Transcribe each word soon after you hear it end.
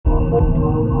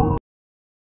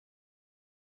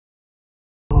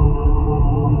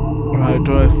I don't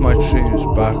know if my stream is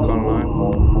back online.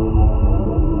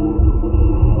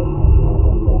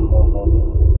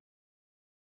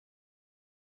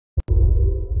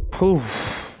 Oof,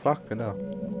 fucking hell.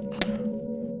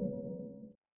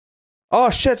 Oh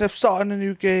shit, I've started a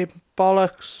new game.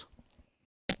 Bollocks.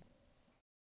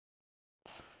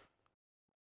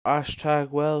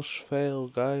 Hashtag Welsh fail,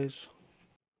 guys.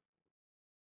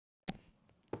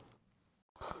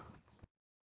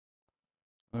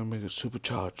 I'm gonna make a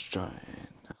supercharged giant.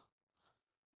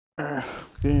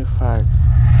 Give me a fag.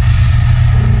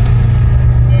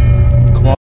 Come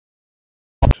on.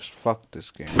 Just fuck this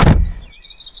game.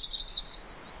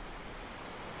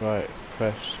 Right,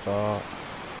 press start.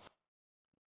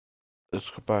 Let's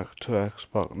go back to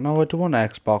Xbox. No, I don't want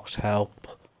Xbox help.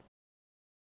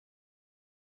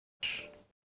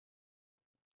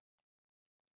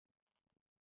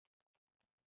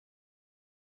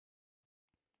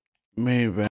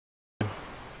 Maybe.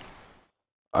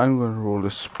 I'm gonna roll a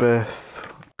spiff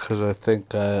because I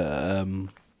think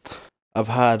I've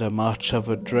had a much of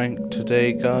a drink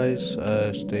today, guys.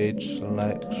 Stage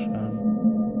selection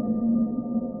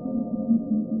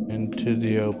into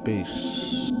the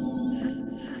obese.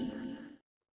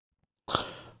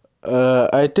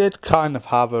 I did kind of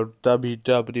have a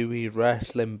WWE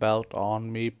wrestling belt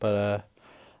on me, but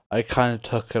I kind of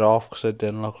took it off because I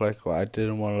didn't want to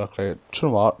look like it. Do you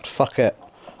know what? Fuck it.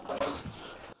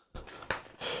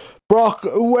 Brock,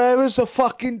 where is the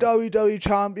fucking WWE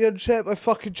Championship? I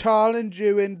fucking challenge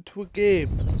you into a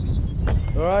game.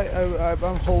 Alright,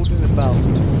 I'm holding the belt.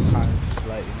 Kind of just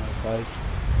let you know, guys.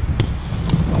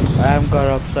 I haven't got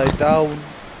upside down.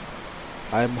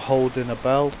 I'm holding a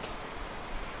belt.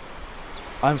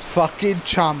 I'm fucking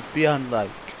champion, like.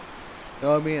 You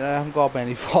know what I mean? I haven't got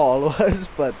many followers,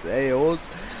 but AOs,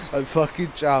 I'm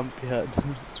fucking champion.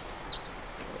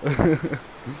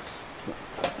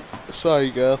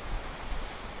 Sorry, girl.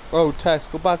 Oh, Tess,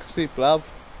 go back to sleep,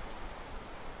 love.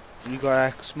 You got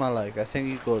eczema, like. I think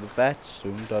you go to the vet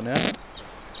soon, don't you?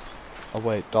 Oh,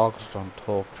 wait, dogs don't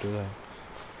talk, do they?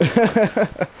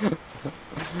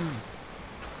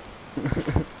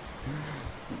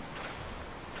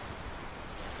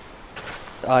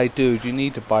 Dude, you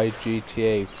need to buy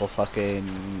GTA for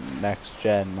fucking next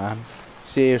gen, man.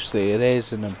 Seriously, it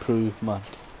is an improvement.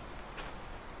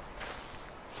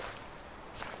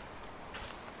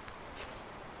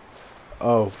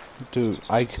 Oh, dude,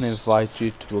 I can invite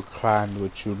you to a clan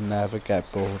which you'll never get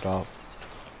bored of.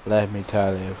 Let me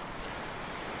tell you.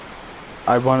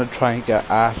 I want to try and get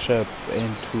Asher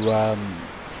into,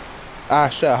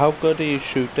 Asher, how good are you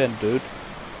shooting, dude?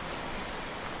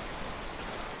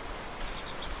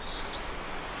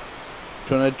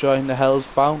 Do you want to join the Hell's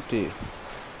Bounty?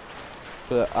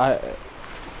 But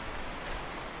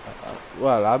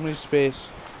well, how many space?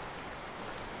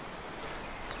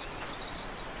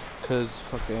 Because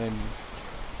fucking,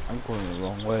 I'm going the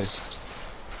wrong way.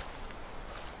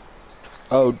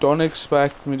 Oh, don't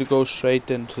expect me to go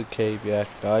straight into the cave yet,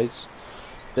 guys.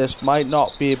 This might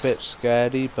not be a bit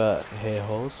scary, but hey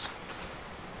hoes,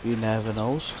 you never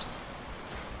knows.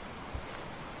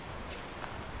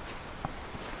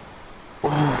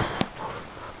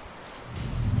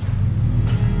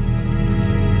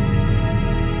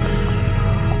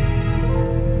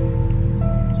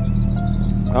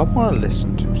 I want to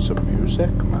listen to some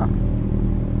music, man.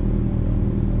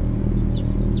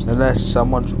 Unless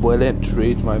someone's willing to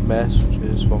read my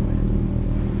messages for me.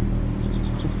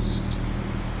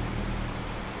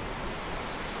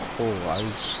 Oh, I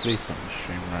sleep on the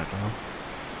stream right now.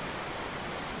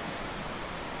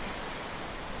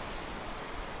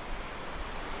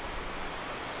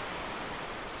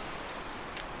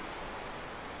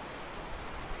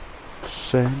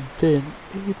 Sending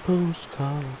a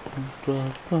postcard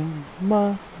from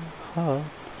my heart.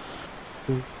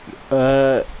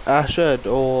 Asher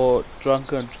or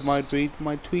Drunken, do you mind read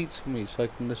my tweets for me so I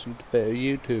can listen to a bit of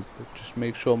YouTube? Just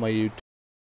make sure my YouTube.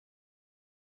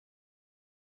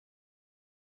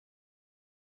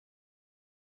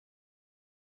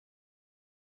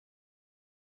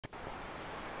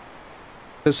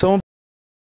 Can someone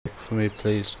for me,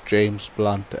 please? James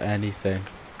Blunt, anything.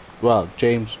 Well,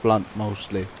 James Blunt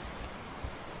mostly.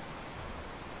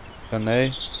 Can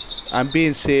they? I'm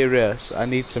being serious. I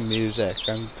need some music.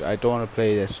 I don't want to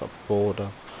play this up border.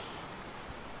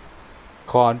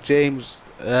 Come on, James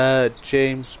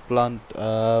Blunt.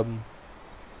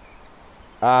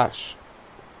 Ash.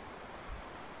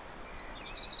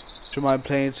 Do you mind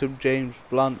playing some James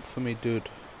Blunt for me, dude?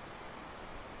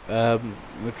 We're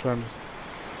trying to.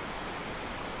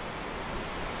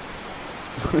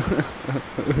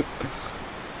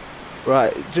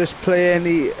 Right, just play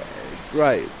any.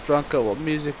 Right, Drunker, what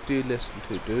music do you listen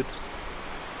to, dude?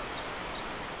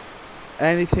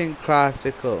 Anything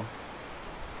classical.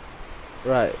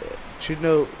 Right, do you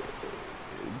know?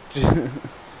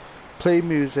 Play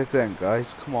music then,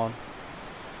 guys. Come on.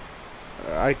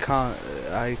 I can't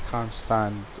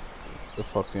stand the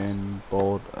fucking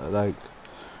board. Like,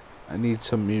 I need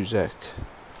some music.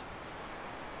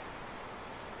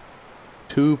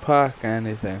 Tupac,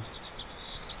 anything.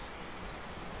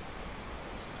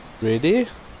 Really?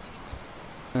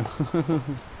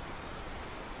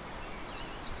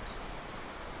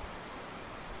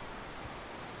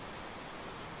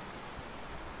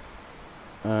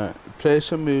 Play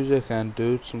some music and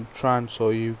do some trance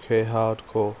or UK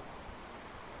hardcore.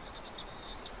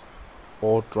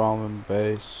 Or drum and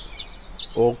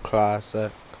bass. Or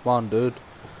classic. Come on, dude.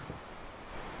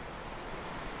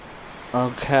 I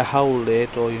don't care how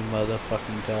late all your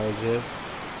motherfucking tells you.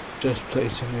 Just play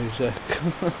some music.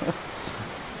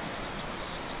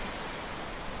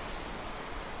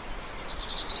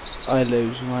 I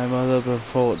lose my mother, but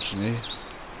unfortunately,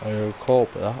 I recall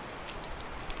that.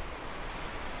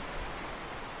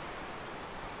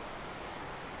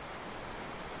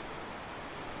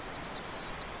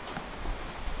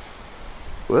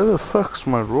 Where the fuck's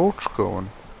my roach going?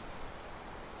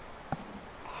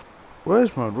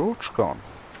 Where's my roach gone?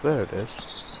 There it is.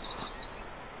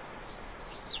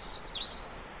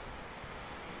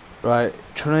 Right,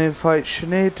 trying to invite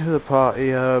Sinead to the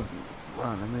party. Well,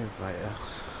 let me invite her.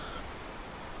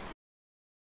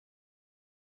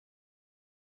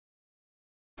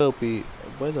 Will be.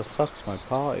 Where the fuck's my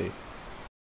party?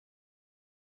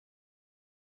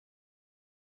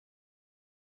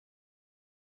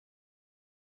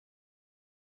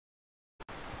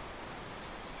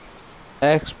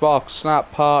 Xbox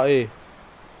Snap Party.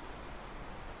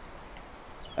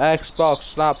 Xbox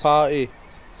Snap Party.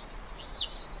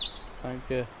 Thank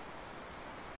you.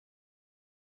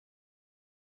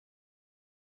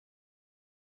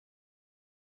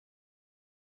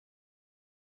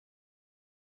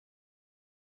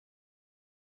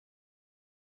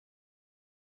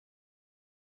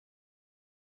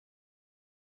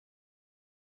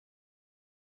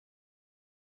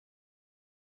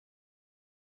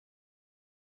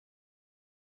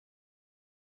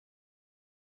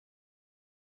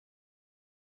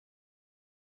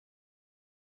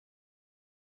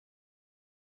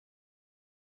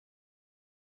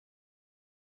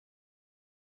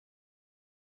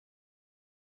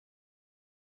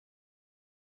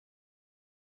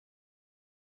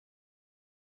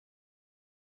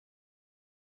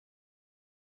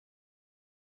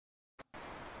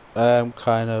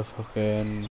 Kind of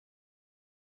fucking.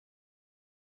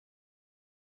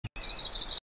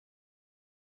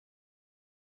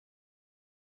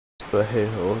 But hey,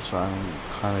 also I'm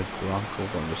kind of drunk. I'm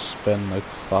gonna spin like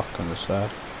fuck in the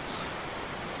set.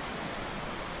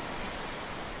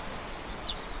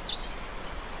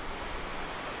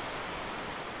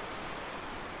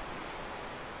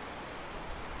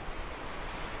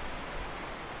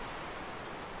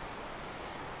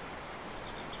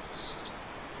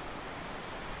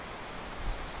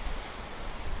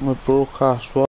 My broadcast